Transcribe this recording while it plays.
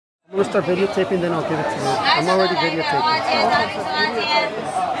We'll start videotaping, then I'll give it to you. I'm already videotaping.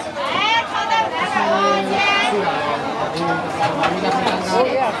 Oh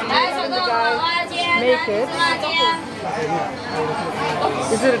yeah, the guy make it.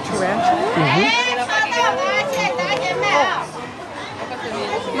 Is it a tarantula?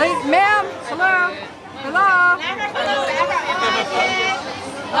 Ma'am, hello, hello.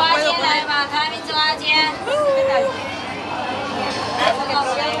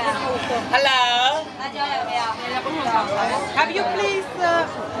 Hello. Have you please?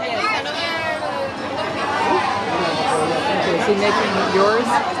 Okay, is he making yours?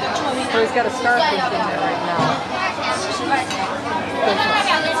 Or he's got a starfish in there right now?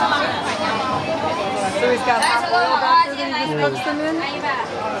 So he's got hot oil back there that he just puts them in?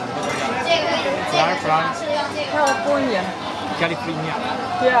 France. California. California.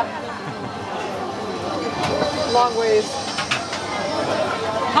 Yeah. Long ways.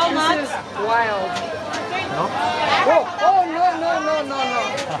 How much? This is wild. No? Whoa! Oh no no no no no!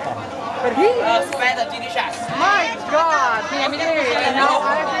 But he is. Spider delicious. My God! Okay, and now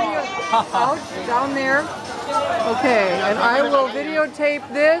I video ouch down there. Okay, and I will videotape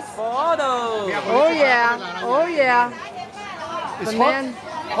this. Photo. Oh yeah! Oh yeah! It's The hot? man.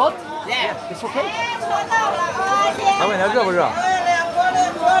 Hot? Yeah. It's okay? 他问他热不热？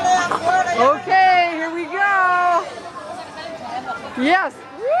 Okay, here we go. Yes.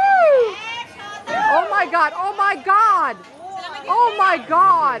 Woo! Oh my God! Oh my God! Oh my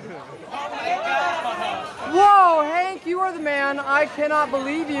God! Whoa, Hank, you are the man. I cannot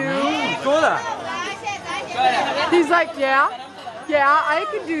believe you. 说的。 He's like, yeah, I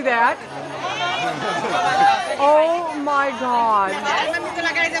can do that. Oh my God.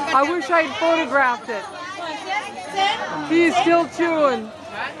 I wish I had photographed it. He's still chewing.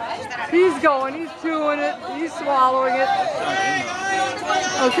 He's going, he's chewing it, he's swallowing it.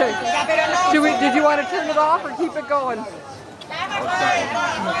 Okay. Did you want to turn it off or keep it going?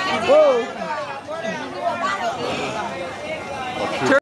 Whoa.